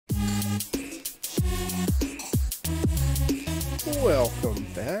Welcome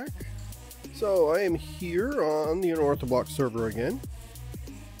back. So I am here on the Unorthoblocks server again,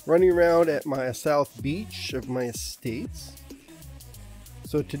 running around at my south beach of my estates.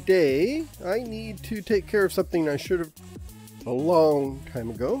 So today I need to take care of something I should have a long time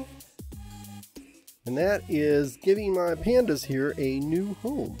ago, and that is giving my pandas here a new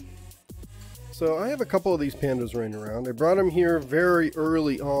home. So I have a couple of these pandas running around. I brought them here very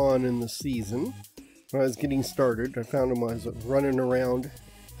early on in the season. When I was getting started, I found them as I was running around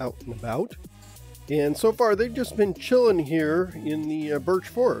out and about. And so far they've just been chilling here in the birch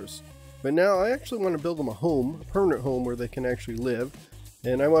forest. But now I actually want to build them a home, a permanent home where they can actually live.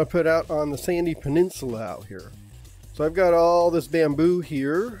 And I want to put out on the sandy peninsula out here. So I've got all this bamboo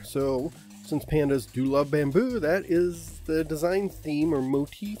here. So since pandas do love bamboo, that is the design theme or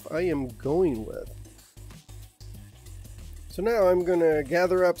motif I am going with. So now I'm going to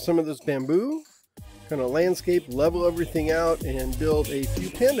gather up some of this bamboo, kind of landscape, level everything out, and build a few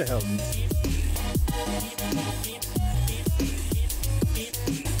panda houses.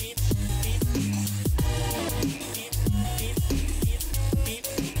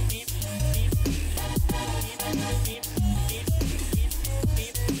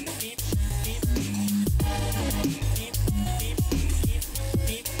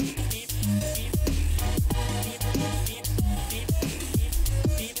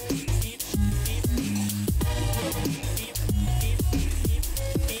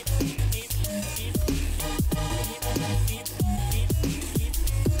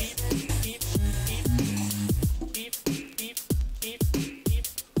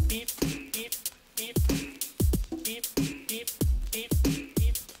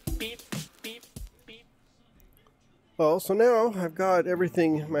 Well, so now I've got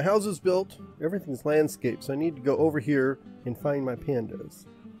everything, my house is built, everything's landscaped, so I need to go over here and find my pandas.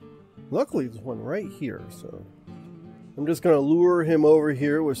 Luckily there's one right here, so I'm just going to lure him over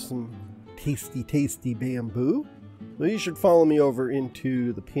here with some tasty bamboo. So you should follow me over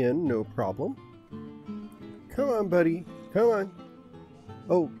into the pen, no problem. Come on, buddy, come on.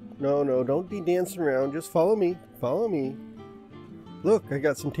 Oh, no, don't be dancing around, just follow me, follow me. Look, I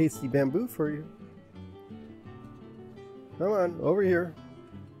got some tasty bamboo for you. Come on, over here.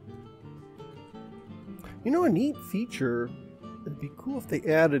 You know, a neat feature, it'd be cool if they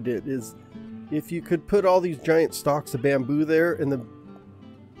added it, is if you could put all these giant stalks of bamboo there and the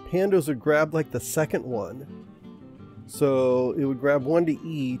pandas would grab like the second one. So it would grab one to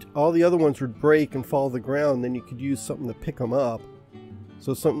eat, all the other ones would break and fall to the ground, then you could use something to pick them up.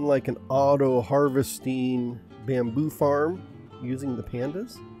 So something like an auto harvesting bamboo farm using the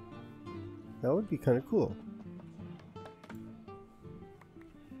pandas. That would be kind of cool.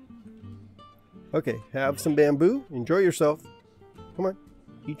 Okay, have some bamboo. Enjoy yourself. Come on,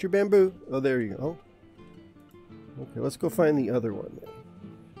 eat your bamboo. Oh, there you go. Okay, let's go find the other one then.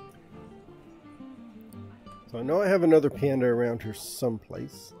 So I know I have another panda around here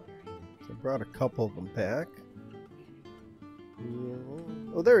someplace. So I brought a couple of them back. Yeah.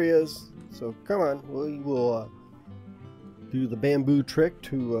 Oh, there he is. So come on, we will do the bamboo trick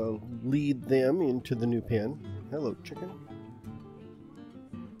to lead them into the new pen. Hello, chicken.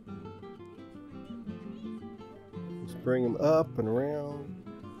 Bring them up and around.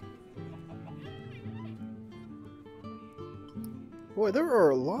 Boy, there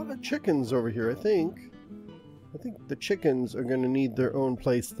are a lot of chickens over here, I think. I think the chickens are going to need their own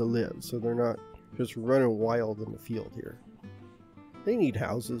place to live, so they're not just running wild in the field here. They need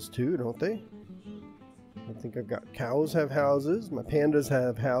houses too, don't they? I think I've got cows have houses. My pandas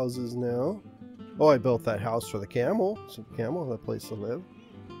have houses now. Oh, I built that house for the camel, so the camel has a place to live.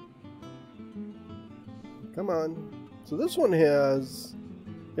 Come on. So this one has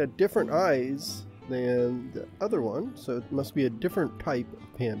got different eyes than the other one, so it must be a different type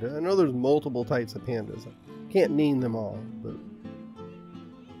of panda. I know there's multiple types of pandas. I can't name them all, but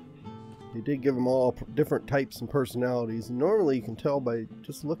they did give them all different types and personalities. And normally you can tell by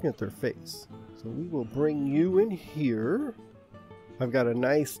just looking at their face. So we will bring you in here. I've got a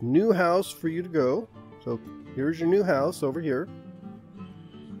nice new house for you to go. So here's your new house over here.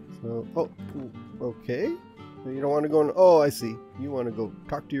 So, oh, okay. You don't want to go in, oh, I see. You want to go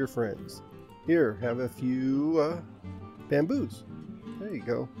talk to your friends. Here, have a few bamboos. There you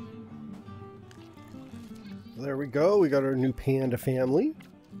go. There we go. We got our new panda family.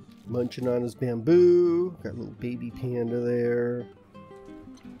 Munching on his bamboo. Got a little baby panda there.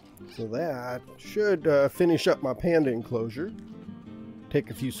 So that should finish up my panda enclosure.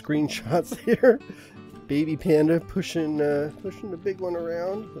 Take a few screenshots here. Baby panda pushing the big one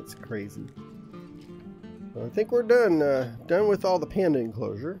around. That's crazy. I think we're done with all the panda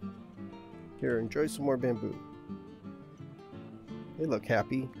enclosure. Here, enjoy some more bamboo. They look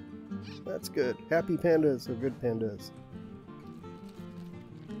happy. That's good. Happy pandas are good pandas.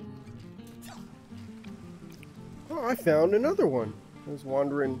 Oh, I found another one. I was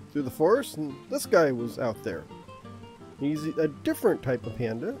wandering through the forest and this guy was out there. He's a different type of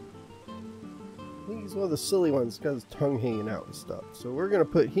panda. I think he's one of the silly ones, got his tongue hanging out and stuff. So we're going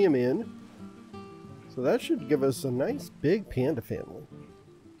to put him in. So that should give us a nice big panda family.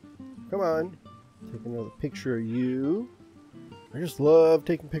 Come on. Take another picture of you. I just love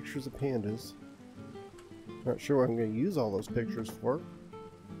taking pictures of pandas. Not sure what I'm going to use all those pictures for.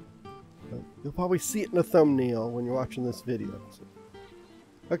 But you'll probably see it in the thumbnail when you're watching this video. So.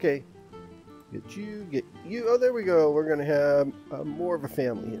 Okay. Get you. Oh, there we go. We're going to have more of a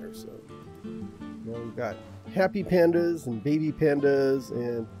family here. So now we've got happy pandas and baby pandas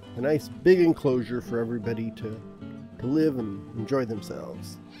and a nice big enclosure for everybody to live and enjoy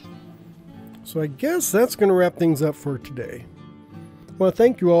themselves. So I guess that's going to wrap things up for today. I want to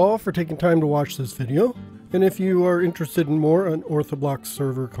thank you all for taking time to watch this video. And if you are interested in more Unorthoblocks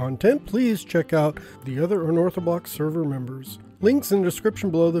server content, please check out the other Unorthoblocks server members. Links in the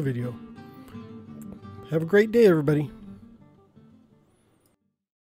description below the video. Have a great day, everybody.